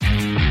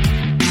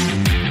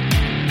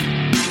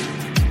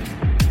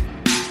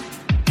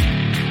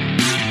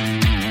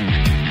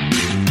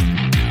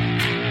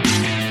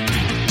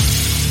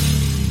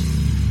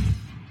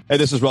Hey,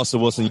 this is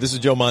Russell Wilson. This is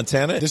Joe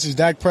Montana. This is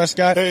Dak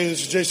Prescott. Hey,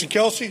 this is Jason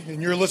Kelsey,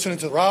 and you're listening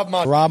to Rob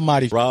Maaddi. Rob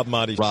Maaddi. Rob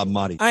Maaddi. Rob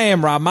Maaddi. I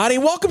am Rob Maaddi.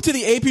 Welcome to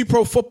the AP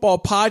Pro Football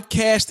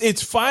Podcast.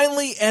 It's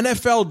finally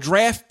NFL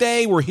Draft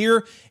Day. We're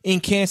here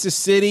in Kansas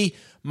City.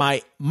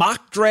 My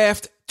mock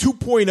draft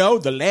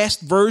 2.0, the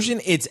last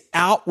version, it's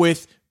out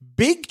with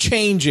big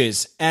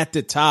changes at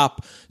the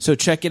top. So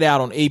check it out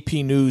on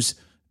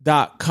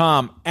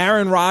apnews.com.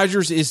 Aaron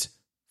Rodgers is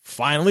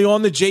finally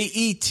on the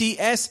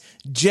Jets.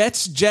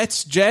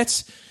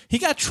 He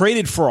got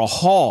traded for a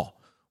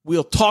haul.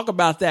 We'll talk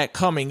about that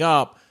coming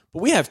up.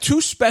 But we have two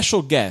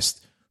special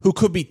guests who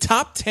could be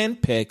top 10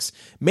 picks,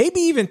 maybe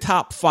even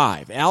top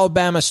 5.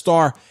 Alabama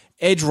star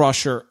edge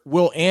rusher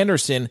Will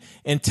Anderson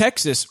and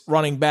Texas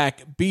running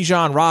back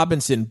Bijan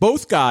Robinson.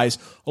 Both guys,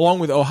 along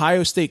with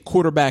Ohio State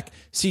quarterback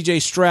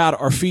C.J. Stroud,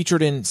 are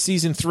featured in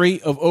Season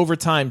 3 of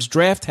Overtime's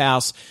Draft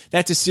House.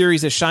 That's a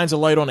series that shines a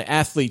light on an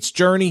athlete's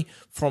journey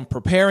from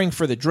preparing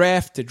for the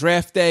draft to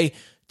draft day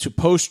to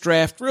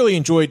post-draft. Really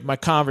enjoyed my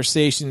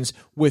conversations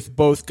with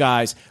both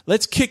guys.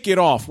 Let's kick it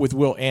off with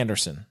Will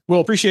Anderson. Will,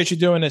 appreciate you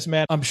doing this,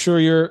 man. I'm sure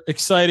you're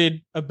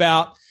excited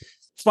about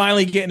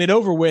finally getting it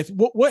over with.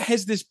 What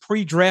has this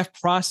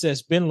pre-draft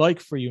process been like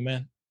for you,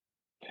 man?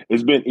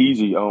 It's been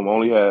easy. I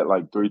only had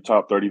like 3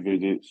 top 30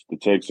 visits, the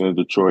Texans,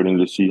 Detroit, and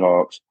the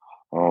Seahawks.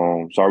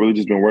 So I really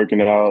just been working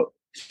it out,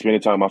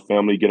 spending time with my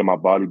family, getting my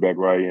body back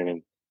right,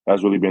 and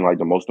that's really been like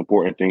the most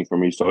important thing for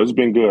me. So it's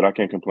been good. I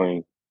can't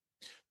complain.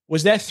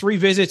 Was that 3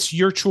 visits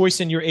your choice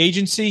and your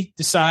agency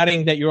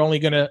deciding that you're only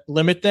going to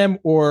limit them,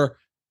 or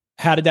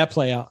how did that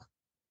play out?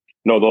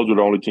 No, those were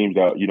the only teams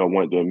that,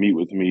 wanted to meet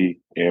with me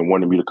and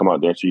wanted me to come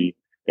out there, see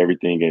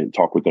everything and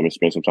talk with them and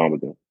spend some time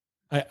with them.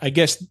 I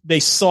guess they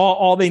saw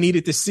all they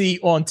needed to see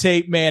on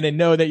tape, man, and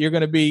know that you're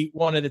going to be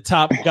one of the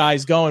top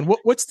guys going.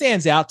 What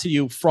stands out to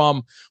you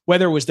from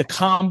whether it was the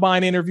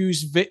combine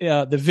interviews,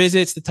 the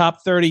visits, the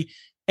top 30,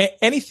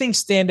 anything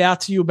stand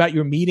out to you about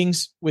your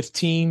meetings with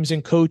teams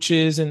and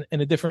coaches and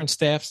the different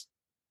staffs?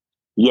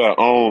 Yeah,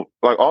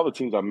 like all the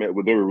teams I met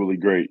with, they were really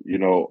great.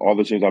 All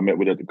the teams I met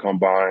with at the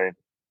combine,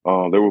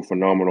 they were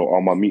phenomenal.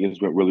 All my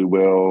meetings went really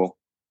well.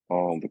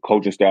 The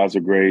coaching styles are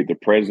great. The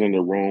presence in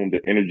the room,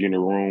 the energy in the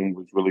room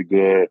was really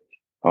good.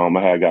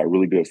 I got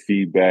really good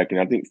feedback.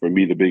 And I think for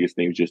me, the biggest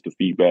thing was just the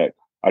feedback.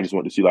 I just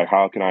want to see, like,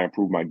 how can I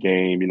improve my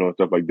game, and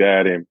stuff like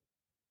that. And,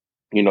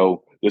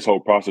 this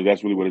whole process,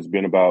 that's really what it's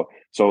been about.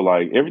 So,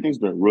 like, everything's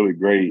been really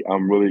great.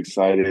 I'm really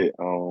excited.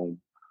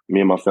 Me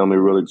and my family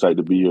are really excited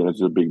to be here, and it's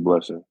a big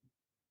blessing.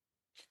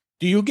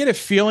 Do you get a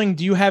feeling,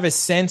 do you have a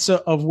sense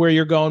of where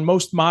you're going?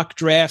 Most mock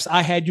drafts,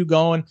 I had you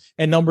going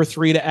at number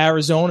 3 to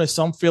Arizona.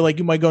 Some feel like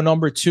you might go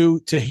number 2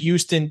 to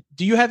Houston.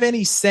 Do you have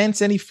any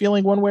sense, any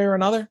feeling one way or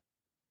another?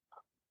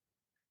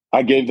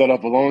 I gave that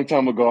up a long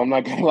time ago. I'm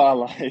not going to lie.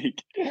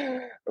 Like,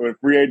 when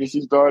free agency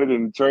started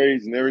and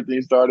trades and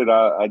everything started,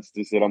 I just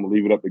said I'm going to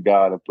leave it up to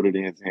God and put it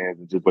in his hands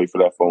and just wait for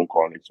that phone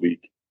call next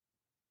week.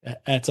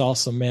 That's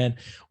awesome, man.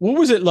 What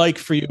was it like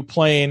for you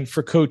playing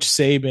for Coach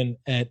Saban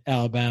at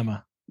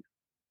Alabama?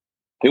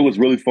 It was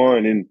really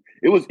fun, and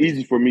it was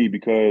easy for me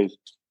because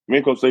me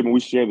and Coach Saban,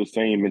 we share the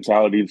same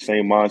mentality, the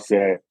same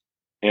mindset,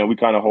 and we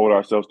kind of hold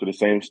ourselves to the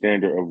same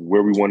standard of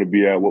where we want to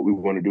be at, what we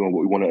want to do, and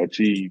what we want to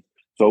achieve.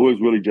 So it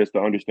was really just to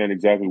understand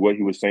exactly what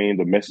he was saying,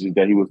 the messages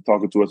that he was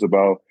talking to us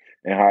about,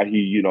 and how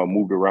he,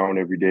 moved around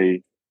every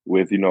day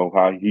with,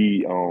 how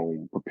he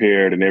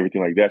prepared and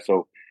everything like that.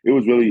 So it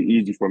was really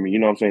easy for me. You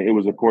know what I'm saying? It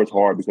was, of course,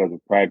 hard because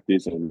of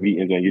practice and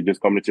meetings, and you're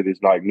just coming into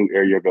this like new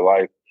area of your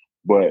life.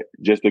 But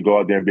just to go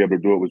out there and be able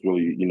to do it was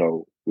really,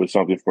 was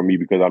something for me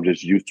because I'm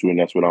just used to it, and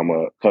that's what I'm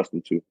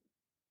accustomed to.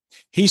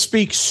 He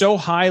speaks so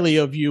highly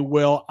of you,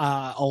 Will.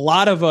 A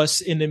lot of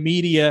us in the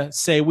media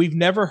say we've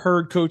never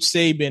heard Coach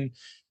Saban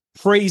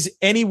praise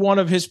any one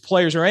of his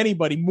players or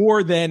anybody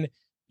more than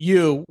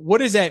you. What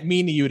does that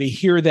mean to you to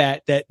hear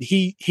that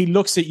he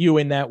looks at you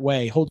in that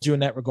way, holds you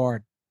in that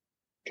regard?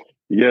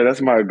 Yeah,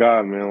 that's my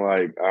guy, man.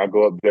 Like, I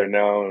go up there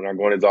now and I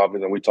go in his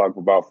office and we talk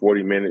for about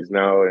 40 minutes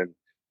now, and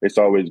it's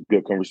always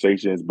good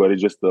conversations, but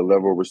it's just the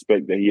level of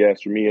respect that he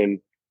has for me and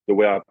the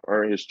way I've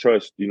earned his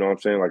trust. You know what I'm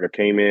saying? Like, I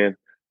came in,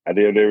 I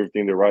did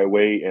everything the right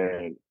way,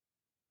 and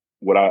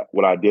what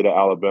I did at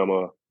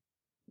Alabama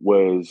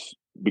was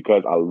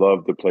because I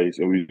loved the place,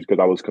 and it was because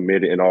I was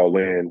committed and all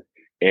in.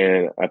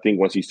 And I think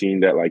once he seen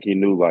that, like, he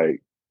knew,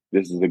 like,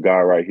 this is the guy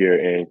right here,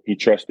 and he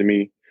trusted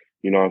me.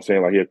 You know what I'm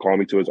saying? Like, he'd call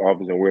me to his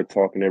office and we're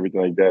talking,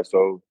 everything like that.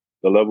 So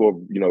the level of,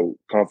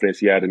 confidence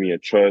he had in me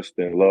and trust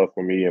and love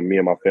for me and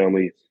my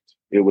family,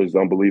 it was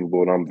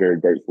unbelievable, and I'm very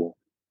grateful.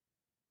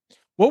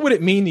 What would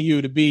it mean to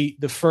you to be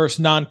the first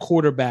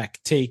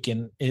non-quarterback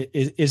taken?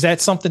 Is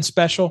that something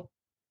special?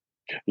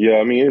 Yeah,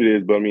 I mean, it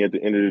is. But, I mean, at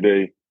the end of the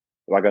day,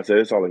 like I said,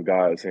 it's all in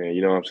God's hand.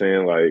 You know what I'm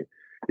saying? Like,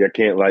 I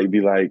can't, like, be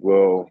like,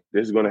 well,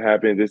 this is going to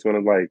happen. This is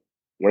going to, like,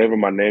 whenever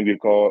my name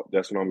get called,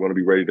 that's when I'm going to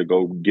be ready to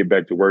go get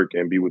back to work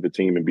and be with the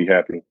team and be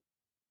happy.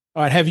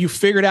 All right. Have you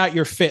figured out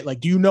your fit? Like,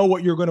 do you know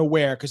what you're going to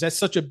wear? Because that's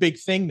such a big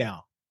thing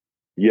now.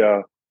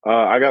 Yeah.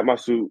 I got my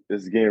suit.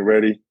 It's getting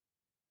ready.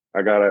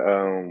 I got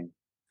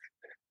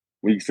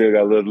We still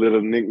got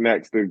little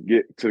knickknacks to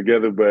get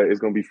together, but it's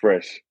gonna be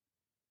fresh.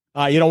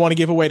 You don't want to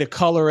give away the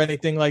color or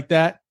anything like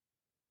that?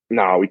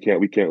 No, we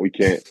can't.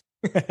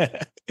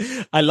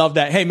 I love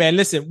that. Hey, man,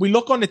 listen, we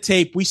look on the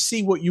tape. We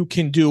see what you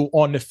can do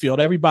on the field.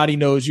 Everybody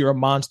knows you're a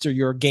monster.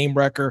 You're a game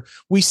wrecker.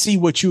 We see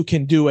what you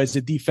can do as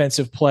a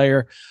defensive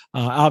player.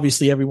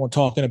 Obviously, everyone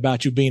talking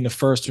about you being the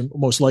first or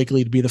most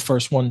likely to be the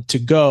first one to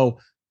go.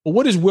 But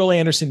what does Will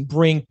Anderson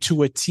bring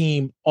to a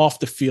team off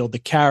the field, the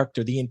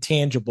character, the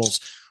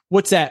intangibles?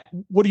 What's that?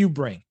 What do you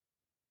bring?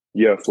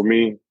 Yeah, for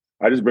me,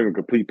 I just bring a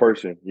complete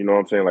person. You know what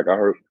I'm saying? Like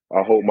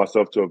I hold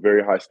myself to a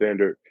very high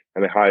standard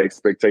and a high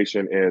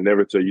expectation, and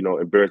never to,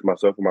 embarrass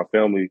myself or my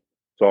family.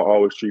 So I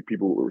always treat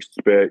people with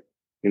respect.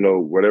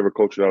 Whatever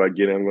culture that I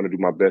get in, I'm going to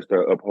do my best to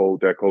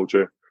uphold that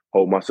culture,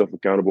 hold myself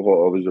accountable,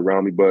 hold others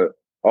around me, but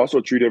also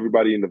treat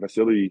everybody in the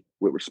facility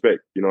with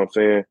respect. You know what I'm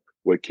saying?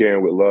 With care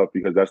and with love,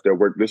 because that's their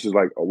work. This is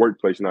like a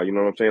workplace now. You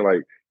know what I'm saying?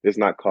 Like, it's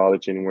not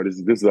college anymore. This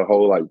is a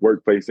whole like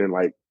workplace in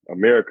like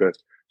America.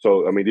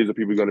 So I mean, these are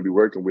people you're going to be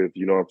working with.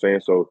 You know what I'm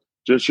saying? So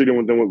just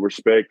treating them with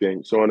respect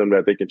and showing them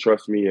that they can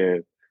trust me,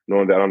 and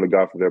knowing that I'm the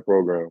guy for their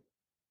program.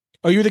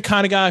 Are you the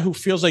kind of guy who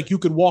feels like you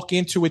could walk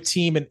into a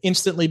team and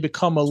instantly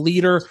become a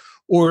leader,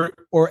 or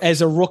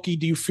as a rookie,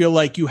 do you feel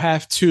like you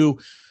have to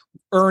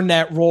earn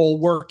that role,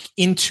 work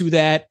into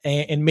that,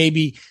 and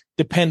maybe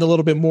depend a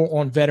little bit more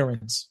on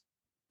veterans?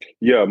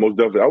 Yeah, most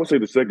definitely. I would say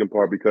the second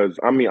part, because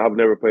I've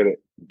never played a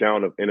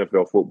down of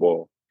NFL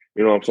football.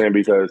 You know what I'm saying?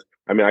 Because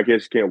I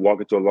guess you can't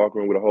walk into a locker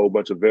room with a whole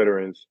bunch of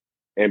veterans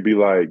and be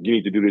like, you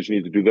need to do this, you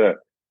need to do that.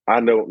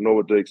 I don't know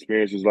what the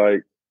experience is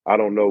like. I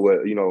don't know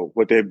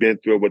what they've been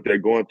through, what they're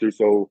going through.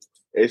 So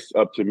it's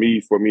up to me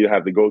for me to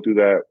have to go through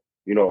that,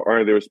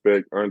 earn their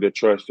respect, earn their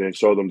trust, and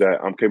show them that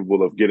I'm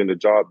capable of getting the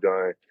job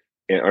done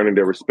and earning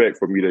their respect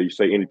for me to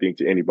say anything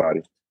to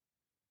anybody.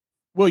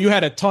 Well, you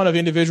had a ton of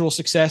individual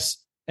success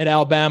at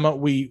Alabama.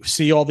 We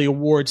see all the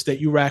awards that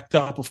you racked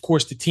up. Of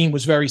course, the team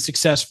was very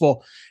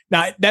successful.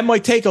 Now, that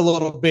might take a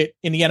little bit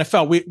in the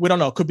NFL. We don't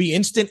know. It could be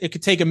instant. It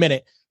could take a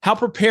minute. How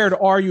prepared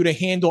are you to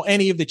handle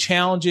any of the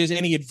challenges,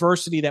 any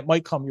adversity that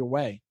might come your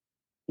way?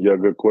 Yeah,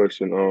 good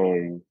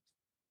question.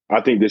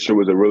 I think this year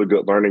was a really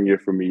good learning year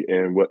for me.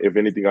 And if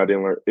anything I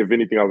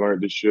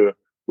learned this year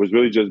was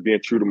really just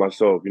being true to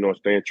myself,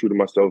 staying true to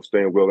myself,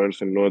 staying well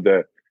Anderson, knowing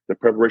that the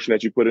preparation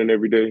that you put in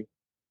every day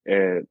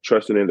and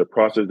trusting in the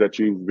process that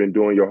you've been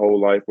doing your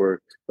whole life,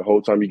 or the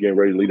whole time you're getting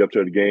ready to lead up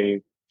to the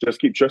game, just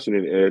keep trusting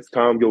it. And as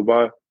time goes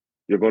by,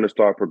 you're going to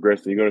start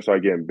progressing. You're going to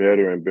start getting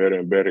better and better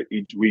and better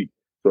each week.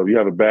 So if you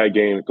have a bad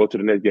game, go to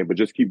the next game, but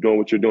just keep doing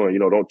what you're doing.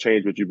 Don't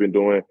change what you've been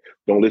doing.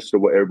 Don't listen to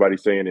what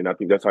everybody's saying. And I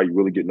think that's how you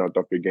really get knocked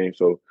off your game.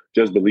 So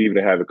just believe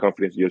and having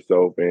confidence in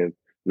yourself, and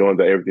knowing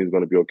that everything's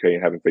going to be okay,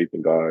 and having faith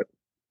in God.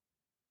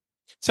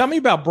 Tell me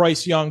about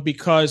Bryce Young,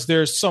 because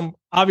there's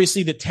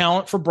obviously the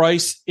talent for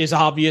Bryce is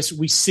obvious.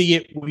 We see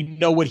it. We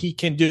know what he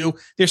can do.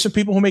 There's some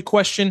people who may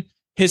question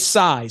his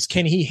size.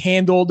 Can he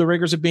handle the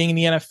rigors of being in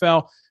the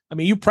NFL? I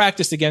mean, you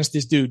practiced against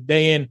this dude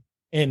day in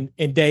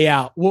and day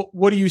out.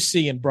 What do you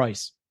see in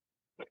Bryce?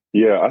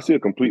 Yeah, I see a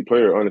complete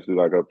player, honestly,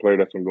 like a player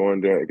that's going to go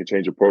in there and can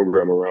change a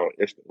program around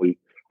instantly.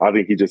 I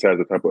think he just has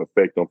a type of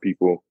effect on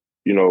people.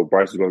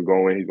 Bryce is going to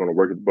go in, he's going to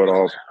work his butt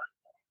off.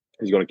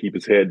 He's going to keep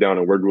his head down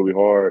and work really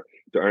hard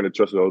to earn the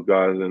trust of those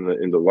guys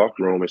in the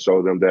locker room, and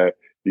show them that,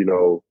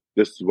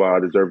 this is why I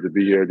deserve to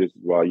be here. This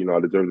is why, I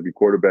deserve to be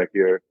quarterback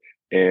here.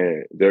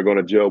 And they're going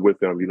to gel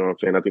with him. You know what I'm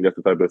saying? I think that's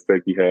the type of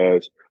effect he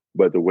has.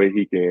 But the way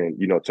he can,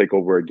 take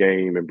over a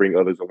game and bring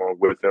others along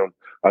with him,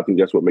 I think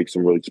that's what makes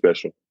him really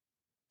special.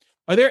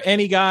 Are there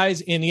any guys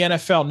in the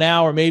NFL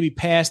now, or maybe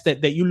past,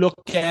 that you look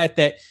at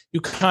that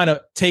you kind of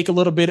take a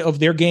little bit of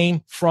their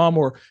game from,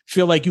 or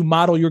feel like you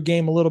model your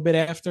game a little bit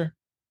after?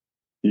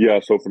 Yeah,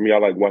 so for me, I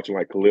like watching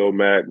like Khalil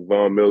Mack,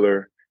 Von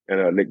Miller,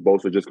 and Nick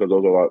Bosa, just because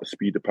those are a lot of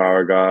speed to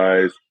power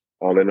guys.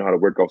 They know how to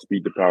work off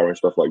speed to power and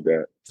stuff like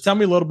that. Tell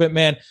me a little bit,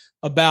 man,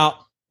 about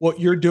what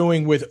you're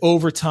doing with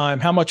overtime.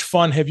 How much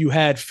fun have you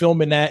had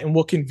filming that, and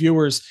what can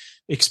viewers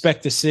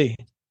expect to see?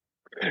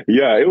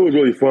 Yeah, it was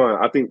really fun.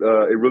 I think it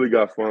really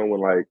got fun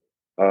when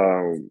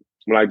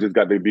I just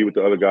got to be with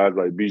the other guys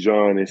like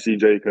Bijan and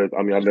CJ, because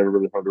I never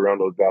really hung around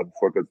those guys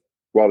before, because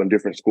we're all in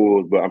different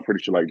schools, but I'm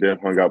pretty sure like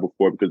they've hung out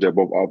before because they're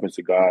both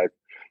offensive guys.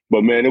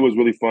 But man, it was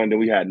really fun. Then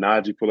we had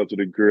Najee pull up to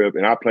the crib,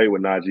 and I played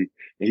with Najee,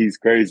 and he's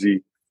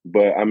crazy.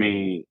 But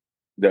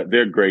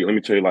they're great. Let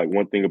me tell you, like,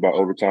 one thing about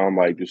overtime,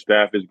 like, the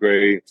staff is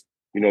great.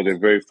 They're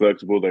very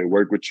flexible. They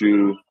work with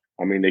you.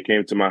 They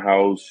came to my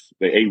house.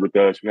 They ate with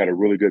us. We had a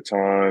really good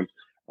time.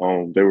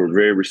 They were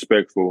very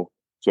respectful.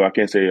 So I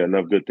can't say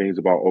enough good things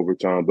about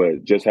overtime,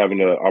 but just having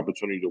the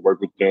opportunity to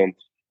work with them,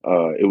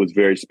 it was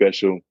very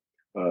special.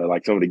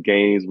 Like some of the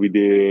games we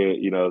did,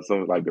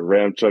 some like the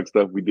Ram truck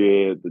stuff we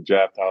did, the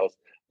draft house.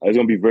 It's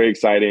going to be very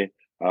exciting.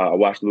 I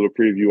watched a little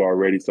preview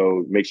already,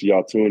 so make sure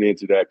y'all tune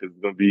into that, because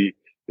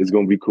it's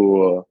going to be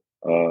cool.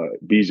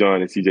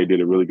 Bijan and CJ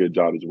did a really good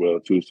job as well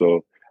too.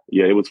 So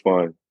yeah, it was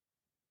fun.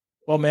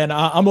 Well, man,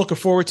 I'm looking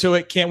forward to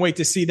it. Can't wait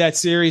to see that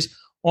series.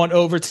 on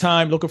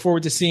Overtime. Looking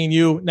forward to seeing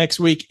you next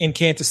week in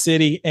Kansas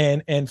City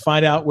and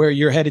find out where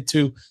you're headed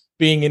to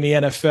being in the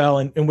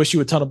NFL, and wish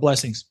you a ton of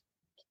blessings.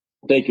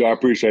 Thank you. I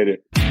appreciate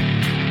it.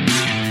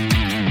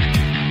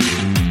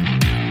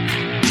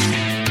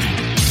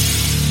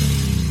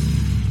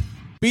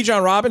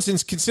 Bijan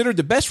Robinson's considered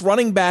the best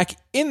running back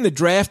in the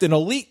draft, an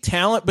elite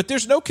talent, but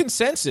there's no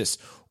consensus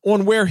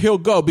on where he'll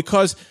go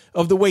because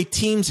of the way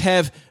teams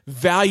have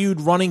valued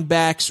running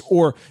backs,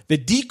 or the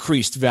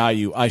decreased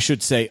value, I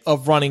should say,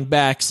 of running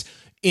backs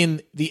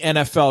in the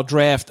NFL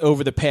draft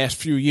over the past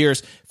few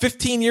years.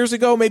 15 years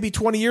ago, maybe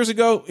 20 years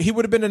ago, he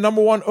would have been a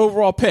number one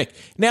overall pick.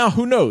 Now,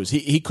 who knows?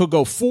 He could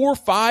go 4,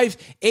 5,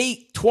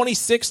 8,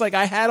 26 like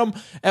I had him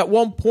at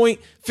one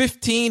point,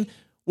 15.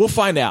 We'll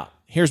find out.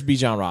 Here's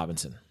Bijan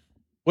Robinson.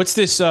 What's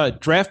this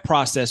draft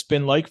process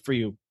been like for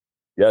you?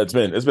 Yeah, it's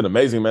been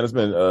amazing, man. It's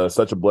been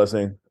such a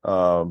blessing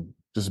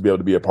just to be able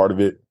to be a part of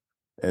it,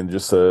 and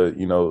just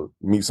to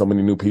meet so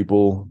many new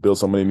people, build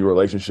so many new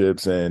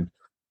relationships, and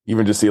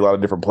even just see a lot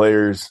of different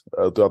players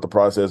throughout the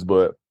process.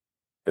 But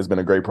it's been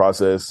a great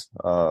process.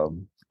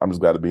 I'm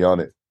just glad to be on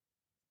it.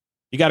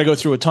 You got to go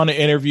through a ton of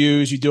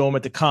interviews. You do them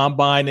at the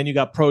Combine, then you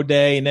got Pro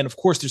Day, and then of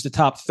course there's the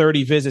top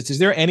 30 visits. Is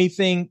there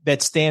anything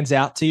that stands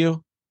out to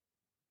you?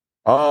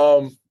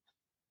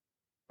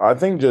 I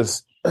think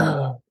just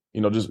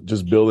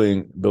just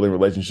building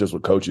relationships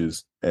with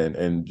coaches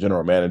and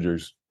general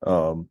managers. They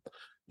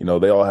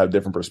all have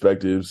different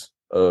perspectives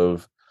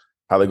of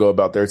how they go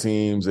about their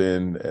teams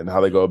and how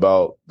they go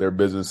about their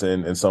business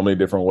in so many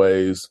different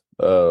ways.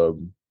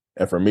 And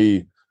for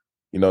me,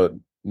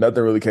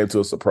 nothing really came to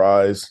a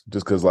surprise,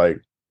 just because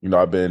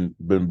I've been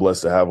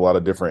blessed to have a lot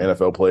of different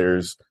NFL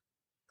players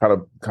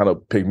kind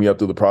of pick me up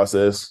through the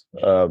process,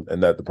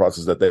 and that the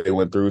process that they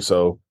went through.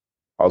 So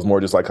I was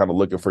more just kind of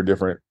looking for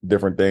different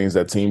things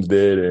that teams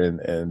did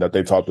and that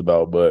they talked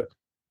about. But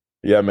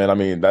yeah, man, I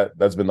mean,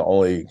 that's been the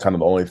only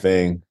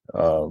thing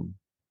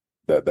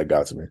that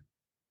got to me.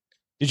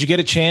 Did you get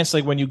a chance,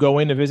 when you go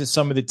in to visit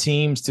some of the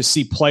teams, to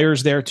see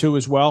players there too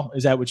as well?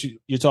 Is that what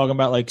you're talking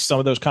about, some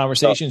of those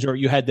conversations, or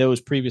you had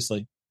those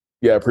previously?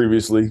 Yeah,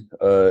 previously.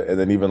 And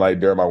then even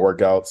during my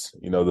workouts,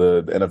 the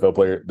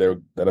NFL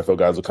the NFL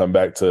guys will come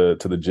back to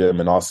the gym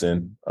in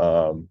Austin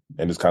and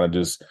just kind of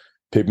just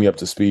pick me up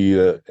to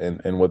speed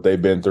and what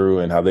they've been through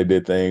and how they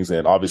did things.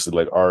 And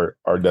obviously our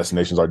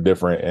destinations are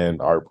different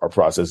and our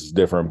process is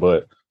different,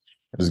 but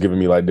just giving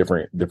me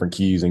different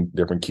keys and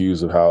different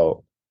cues of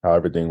how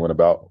everything went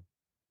about.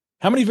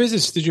 How many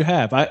visits did you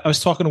have? I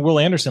was talking to Will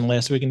Anderson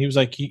last week and he was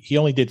like, he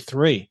only did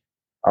 3.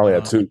 I only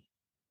had 2.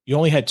 You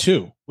only had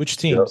 2. Which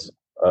teams?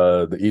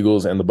 The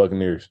Eagles and the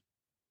Buccaneers.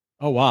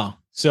 Oh, wow.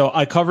 So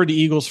I covered the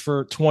Eagles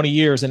for 20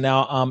 years and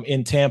now I'm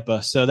in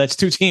Tampa. So that's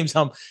 2 teams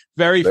I'm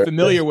very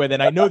familiar with.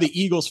 And I know the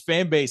Eagles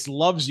fan base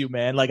loves you,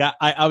 man.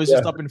 I was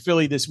just up in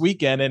Philly this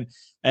weekend and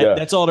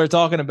that's all they're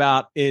talking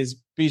about is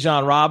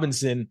Bijan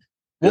Robinson.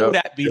 What would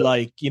that be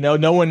like?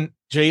 Knowing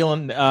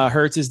Jalen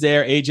Hurts is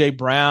there, AJ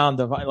Brown,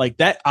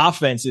 that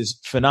offense is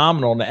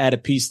phenomenal. And to add a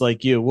piece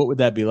like you, what would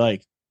that be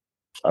like?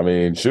 I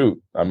mean,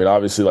 shoot. I mean,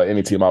 obviously,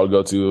 any team I would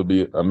go to would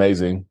be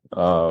amazing.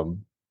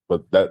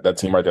 But that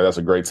team right there, that's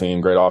a great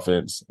team, great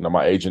offense.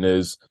 My agent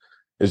is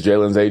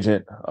Jalen's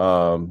agent.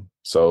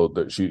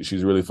 So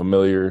she's really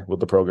familiar with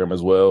the program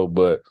as well.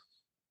 But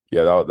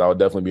yeah, that would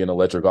definitely be an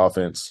electric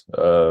offense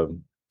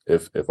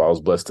if I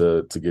was blessed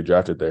to get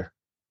drafted there.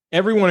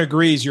 Everyone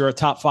agrees you're a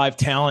top 5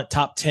 talent,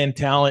 top 10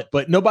 talent,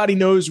 but nobody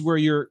knows where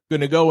you're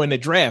going to go in the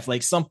draft.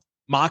 Some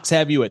mocks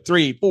have you at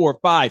 3, 4,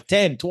 5,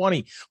 10,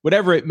 20,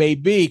 whatever it may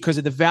be, because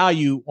of the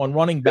value on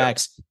running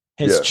backs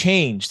has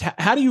changed.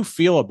 How do you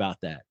feel about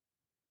that?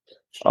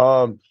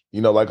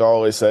 Like I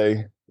always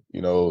say,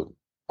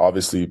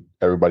 obviously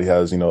everybody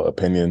has,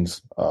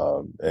 opinions.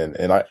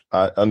 And I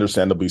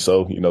understandably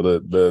so,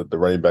 the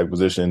running back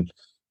position,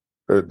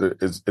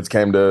 it's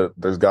came to,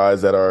 there's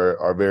guys that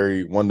are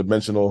very one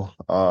dimensional.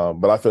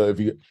 But I feel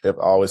if I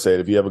always say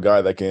it, if you have a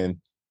guy that can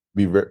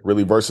be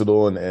really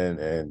versatile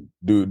and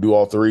do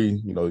all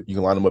 3, you can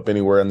line him up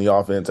anywhere in the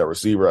offense, at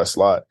receiver, at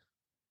slot,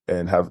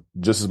 and have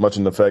just as much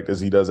an effect as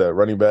he does at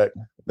running back,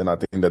 then I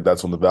think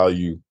that's when the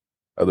value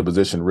of the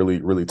position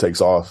really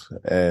takes off.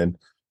 And,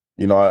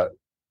 I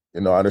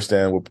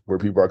understand where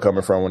people are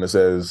coming from when it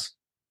says,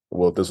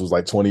 well, if this was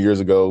 20 years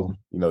ago,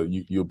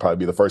 you'll probably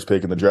be the first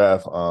pick in the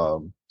draft.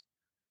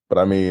 But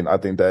I mean, I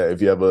think that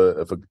if you have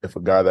if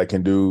a guy that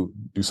can do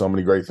so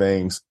many great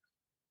things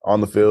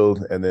on the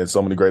field and then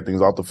so many great things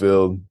off the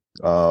field,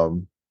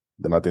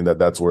 then I think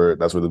that's where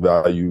the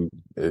value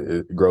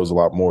it grows a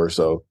lot more.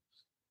 So,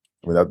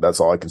 I mean, that's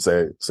all I can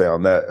say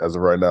on that as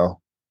of right now.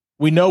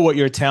 We know what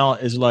your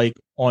talent is like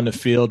on the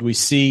field. We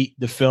see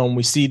the film,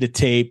 we see the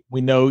tape.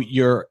 We know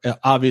you're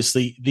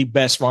obviously the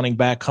best running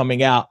back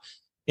coming out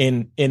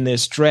in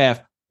this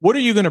draft. What are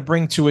you going to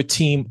bring to a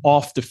team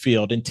off the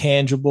field?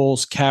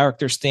 Intangibles,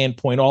 character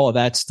standpoint, all of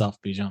that stuff,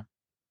 Bijan.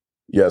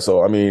 Yeah,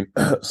 so I mean,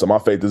 so my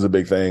faith is a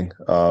big thing.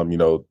 I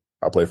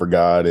play for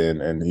God,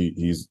 and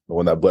He's the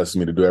one that blesses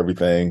me to do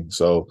everything.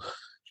 So,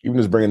 even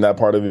just bringing that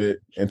part of it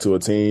into a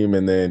team,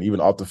 and then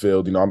even off the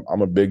field,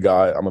 I'm a big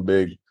guy. I'm a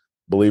big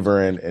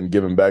believer in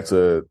giving back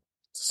to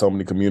so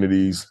many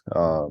communities,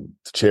 to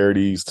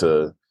charities,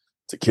 to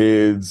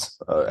kids,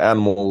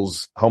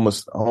 animals, the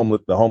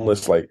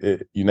homeless,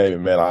 you name it,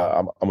 man.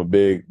 I'm a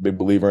big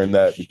believer in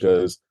that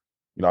because,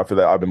 I feel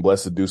that I've been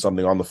blessed to do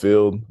something on the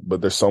field,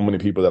 but there's so many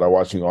people that are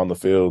watching you on the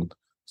field.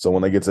 So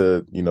when they get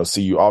to,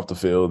 see you off the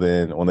field,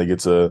 and when they get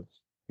to,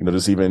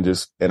 just even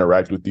just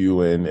interact with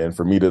you, and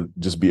for me to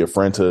just be a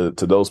friend to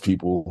those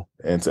people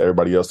and to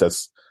everybody else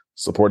that's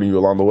supporting you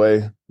along the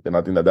way, then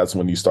I think that's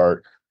when you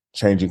start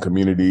changing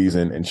communities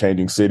and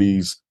changing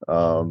cities.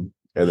 And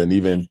then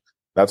even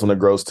that's when it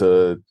grows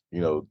to,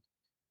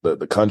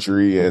 the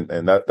country,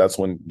 and that's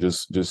when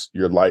just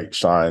your light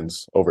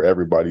shines over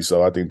everybody.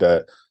 So I think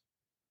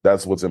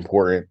that's what's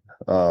important,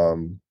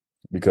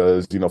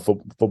 because,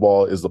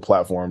 football is the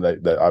platform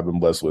that I've been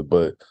blessed with.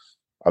 But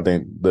I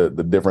think the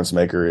difference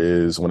maker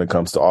is when it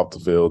comes to off the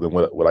field and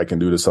what I can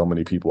do to so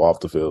many people off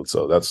the field.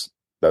 So that's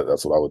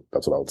what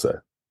I would say.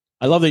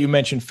 I love that you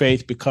mentioned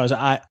faith, because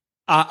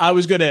I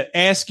was going to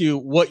ask you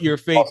what your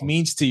faith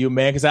means to you,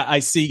 man, because I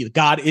see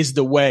God is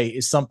the way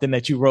is something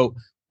that you wrote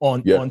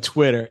on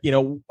Twitter.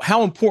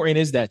 How important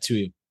is that to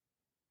you?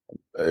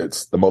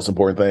 It's the most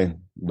important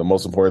thing. The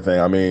most important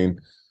thing. I mean,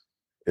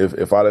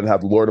 if I didn't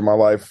have the Lord in my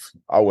life,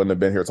 I wouldn't have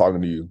been here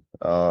talking to you.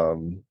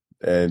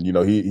 And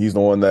he's the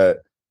one that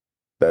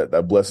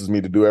blesses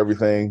me to do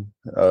everything.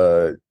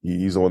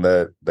 He's the one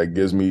that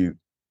gives me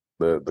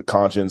the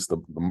conscience,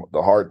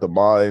 the heart, the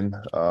mind,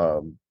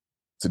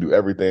 to do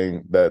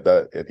everything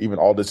that and even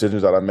all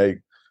decisions that I make.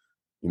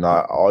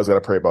 I always got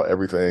to pray about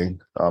everything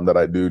that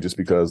I do, just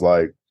because,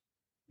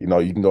 you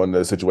can go into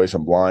a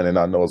situation blind and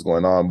not know what's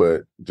going on,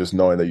 but just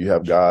knowing that you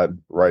have God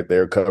right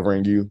there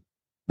covering you,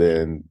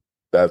 then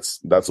that's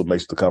what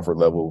makes the comfort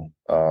level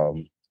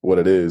what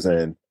it is.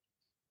 And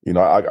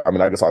I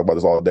can talk about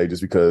this all day,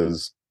 just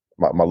because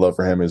my love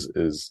for him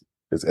is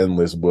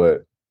endless.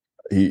 But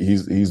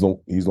he's the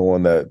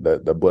one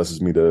that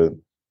blesses me to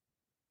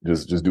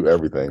just do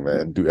everything,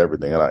 man, do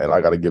everything, and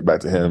I got to give back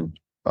to him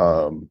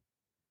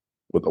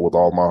with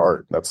all my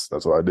heart. That's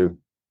what I do.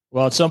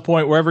 Well, at some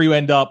point, wherever you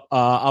end up,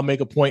 I'll make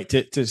a point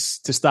to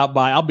stop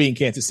by. I'll be in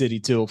Kansas City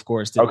too, of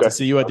course, to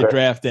see you at the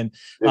draft, and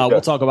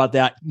we'll talk about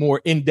that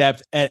more in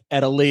depth at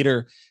a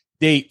later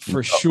date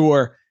for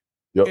sure.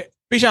 Yep.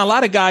 Bijan, a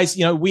lot of guys,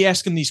 we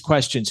ask them these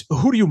questions.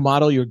 Who do you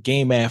model your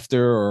game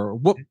after, or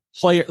what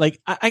player?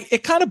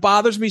 It kind of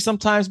bothers me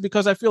sometimes,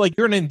 because I feel like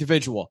you're an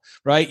individual,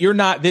 right? You're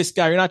not this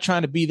guy. You're not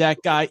trying to be that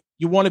guy.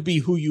 You want to be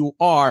who you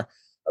are.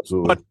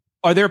 Absolutely. But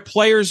are there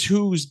players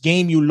whose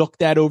game you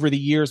looked at over the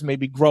years,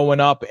 maybe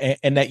growing up,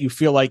 and that you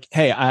feel like,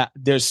 hey,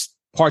 there's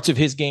parts of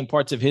his game,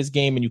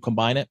 and you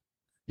combine it?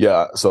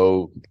 Yeah.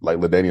 So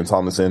LaDainian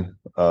Tomlinson,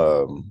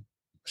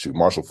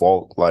 Marshall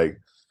Faulk,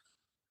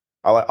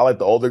 I like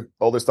the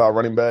older style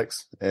running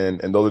backs, and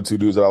those are two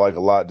dudes that I like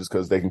a lot, just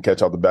because they can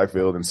catch out the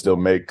backfield and still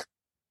make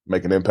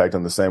an impact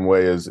in the same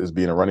way as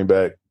being a running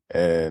back.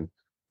 And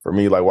for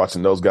me,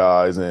 watching those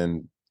guys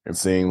and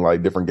seeing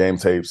different game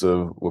tapes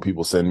of what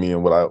people send me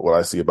and what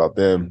I see about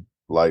them,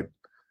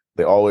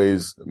 they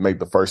always make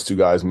the first two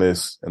guys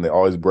miss, and they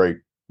always break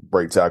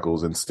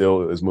tackles, and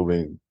still is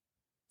moving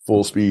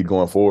full speed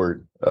going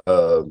forward.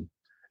 And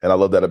I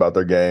love that about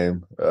their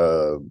game.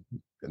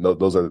 And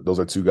those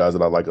are two guys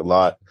that I like a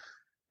lot.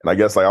 And I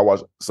guess I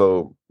watched.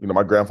 So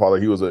my grandfather,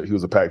 he was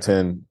a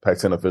Pac-10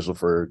 official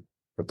for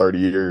 30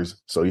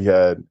 years. So he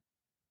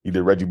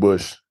did Reggie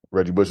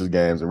Bush's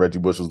games, and Reggie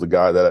Bush was the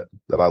guy that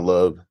I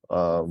loved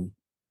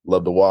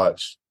to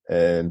watch,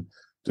 and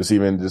just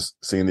seeing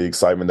the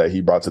excitement that he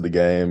brought to the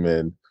game,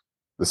 and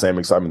the same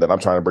excitement that I'm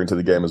trying to bring to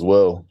the game as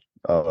well.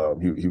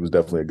 He was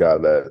definitely a guy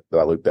that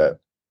I looked at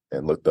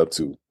and looked up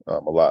to a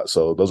lot.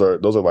 So those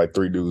are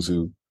three dudes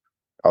who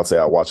I'll say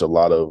I watch a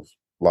lot of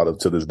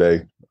to this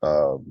day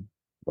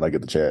when I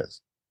get the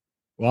chance.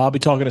 Well, I'll be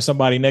talking to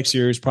somebody next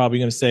year who's probably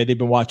going to say they've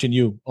been watching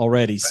you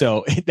already.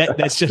 So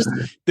that's just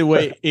the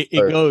way it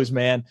goes,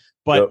 man.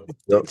 But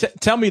yep.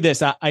 Tell me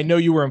this. I know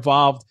you were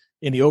involved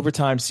in the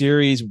overtime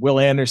series, Will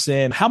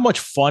Anderson. How much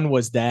fun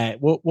was that?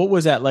 What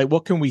was that like?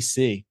 What can we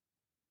see?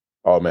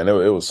 Oh, man, it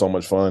was so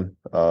much fun.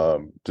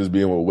 Just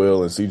being with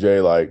Will and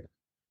CJ,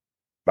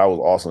 that was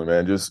awesome,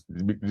 man. Just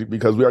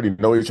because we already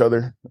know each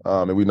other,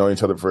 and we know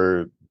each other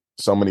for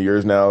so many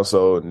years now.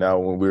 So now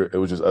when it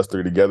was just us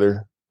three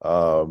together,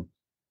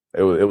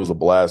 it was a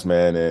blast,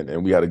 man,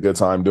 and we had a good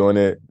time doing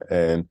it.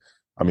 And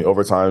I mean,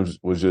 overtime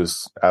was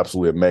just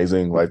absolutely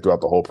amazing. Throughout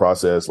the whole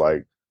process,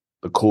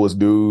 the coolest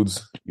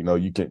dudes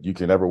you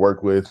can ever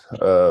work with.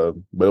 But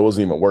it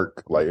wasn't even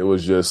work. It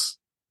was just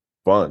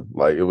fun.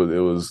 It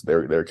was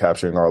they're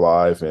capturing our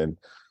life and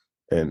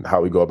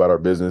how we go about our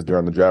business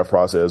during the draft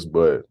process.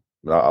 But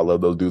I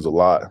love those dudes a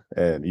lot,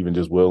 and even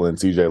just Will and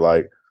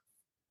CJ.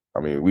 I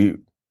mean,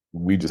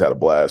 we just had a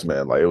blast,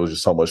 man. It was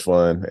just so much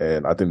fun,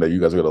 and I think that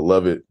you guys are gonna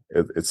love it.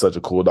 It's such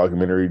a cool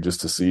documentary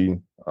just to see,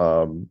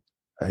 how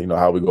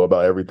we go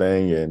about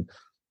everything, and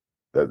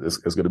that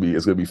it's gonna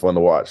be fun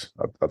to watch.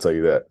 I'll tell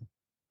you that.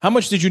 How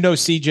much did you know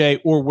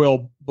CJ or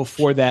Will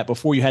before that,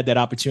 before you had that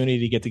opportunity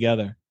to get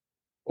together?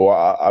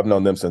 Well, I've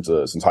known them since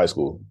high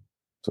school.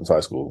 Since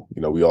high school,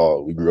 you know,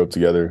 we grew up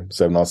together,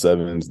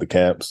 7-on-7s, the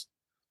camps.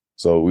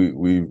 So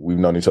we've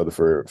known each other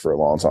for a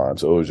long time.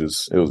 So it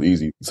was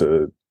easy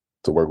to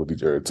work with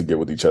each other, to get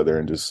with each other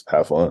and just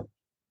have fun.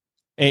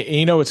 And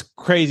you know, what's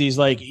crazy is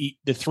like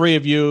the three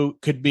of you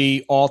could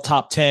be all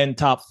top 10,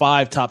 top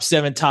 5, top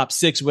 7, top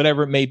 6,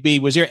 whatever it may be.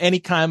 Was there any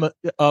kind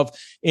of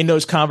in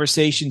those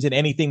conversations and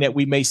anything that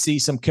we may see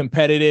some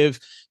competitive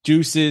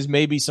juices,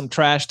 maybe some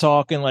trash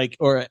talking, like,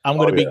 or I'm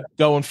going to be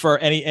going for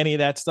any of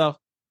that stuff?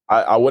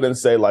 I wouldn't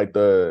say like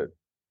the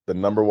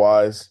number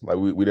wise, like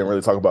we didn't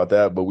really talk about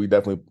that, but we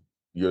definitely,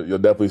 you'll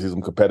definitely see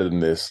some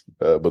competitiveness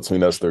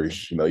between us three,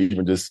 you know,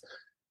 even just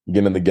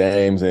getting in the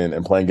games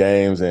and playing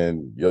games,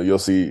 and you'll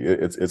see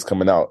it's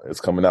coming out.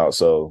 It's coming out.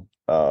 So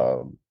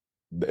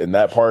in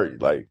that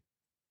part, like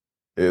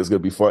it's gonna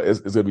be fun.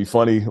 It's gonna be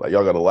funny. Like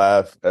y'all gotta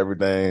laugh,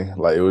 everything.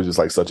 Like it was just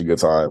like such a good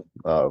time.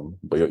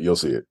 But you'll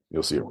see it.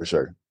 You'll see it for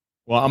sure.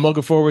 Well, I'm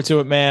looking forward to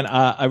it, man.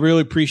 I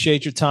really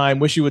appreciate your time.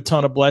 Wish you a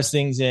ton of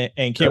blessings,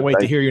 and can't wait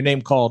to hear your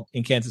name called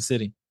in Kansas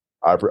City.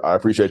 I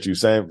appreciate you.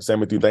 Same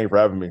with you. Thank you for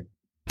having me.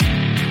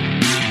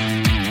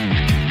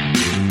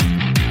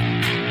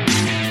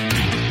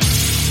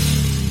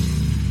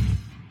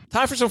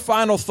 Time for some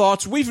final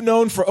thoughts. We've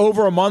known for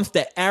over a month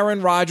that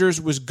Aaron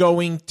Rodgers was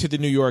going to the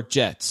New York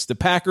Jets. The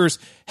Packers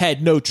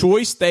had no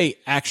choice. They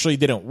actually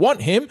didn't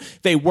want him.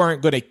 They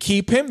weren't going to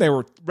keep him. They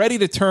were ready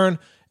to turn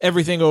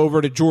everything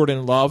over to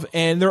Jordan Love,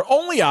 and their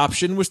only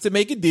option was to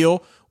make a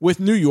deal with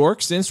New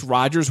York since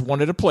Rodgers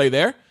wanted to play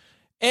there,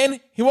 and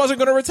he wasn't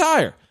going to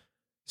retire.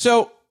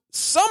 So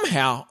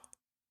somehow,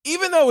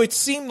 even though it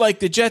seemed like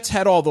the Jets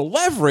had all the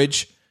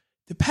leverage,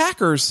 the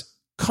Packers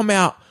come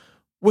out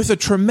with a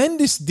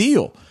tremendous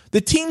deal.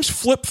 The teams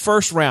flip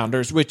first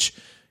rounders, which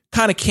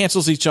kind of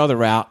cancels each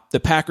other out. The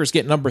Packers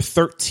get number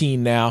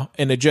 13 now,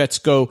 and the Jets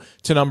go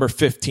to number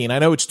 15. I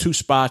know it's 2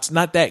 spots,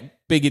 not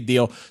that big a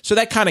deal. So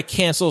that kind of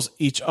cancels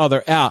each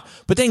other out.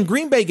 But then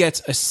Green Bay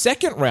gets a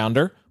second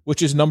rounder,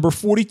 which is number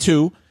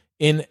 42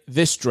 in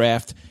this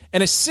draft,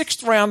 and a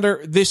 6th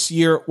rounder this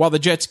year, while the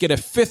Jets get a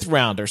 5th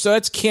rounder. So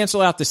let's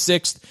cancel out the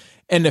 6th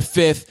and the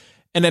 5th,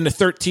 and then the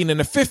 13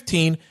 and the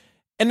 15,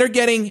 and they're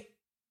getting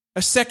a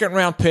 2nd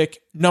round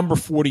pick, number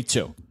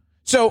 42.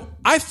 So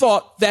I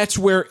thought that's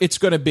where it's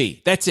going to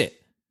be. That's it.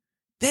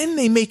 Then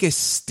they make a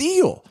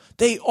steal.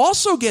 They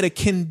also get a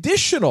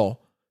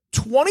conditional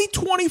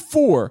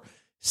 2024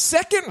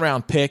 2nd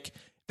round pick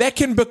that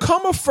can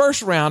become a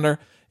 1st rounder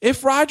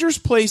if Rodgers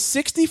plays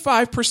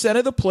 65%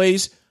 of the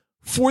plays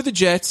for the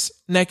Jets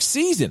next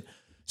season.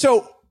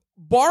 So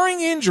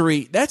barring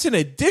injury, that's an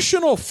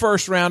additional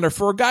 1st rounder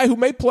for a guy who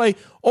may play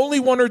only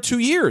 1 or 2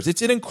 years.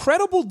 It's an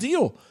incredible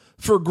deal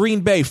for Green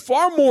Bay,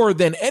 far more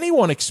than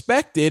anyone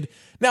expected.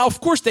 Now,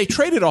 of course, they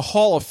traded a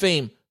Hall of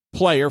Fame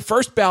player,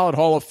 first ballot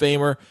Hall of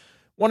Famer,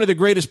 one of the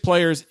greatest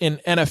players in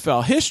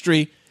NFL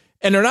history,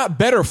 and they're not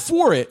better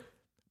for it,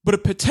 but a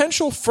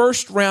potential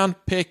 1st round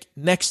pick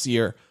next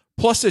year,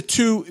 plus a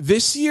 2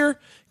 this year,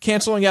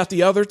 canceling out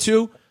the other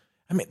 2.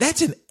 I mean,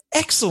 that's an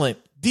excellent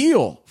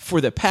deal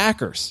for the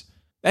Packers.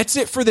 That's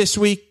it for this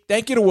week.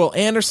 Thank you to Will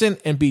Anderson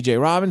and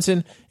Bijan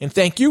Robinson, and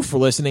thank you for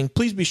listening.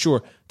 Please be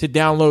sure to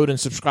download and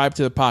subscribe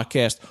to the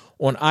podcast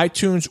on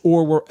iTunes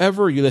or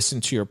wherever you listen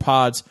to your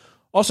pods.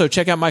 Also,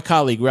 check out my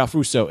colleague, Ralph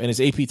Russo, and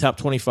his AP Top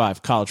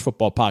 25 College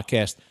Football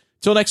Podcast.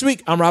 Till next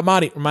week, I'm Rob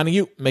Maaddi, reminding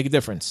you, make a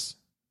difference.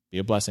 Be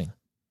a blessing.